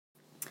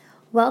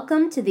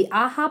Welcome to the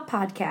AHA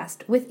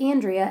Podcast with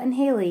Andrea and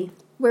Haley,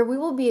 where we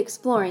will be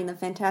exploring the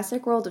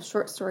fantastic world of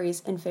short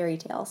stories and fairy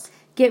tales.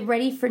 Get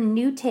ready for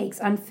new takes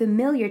on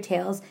familiar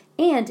tales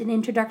and an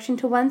introduction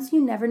to ones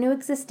you never knew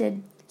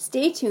existed.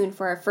 Stay tuned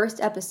for our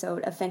first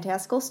episode of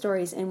Fantastical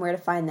Stories and Where to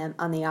Find Them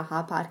on the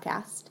AHA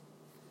Podcast.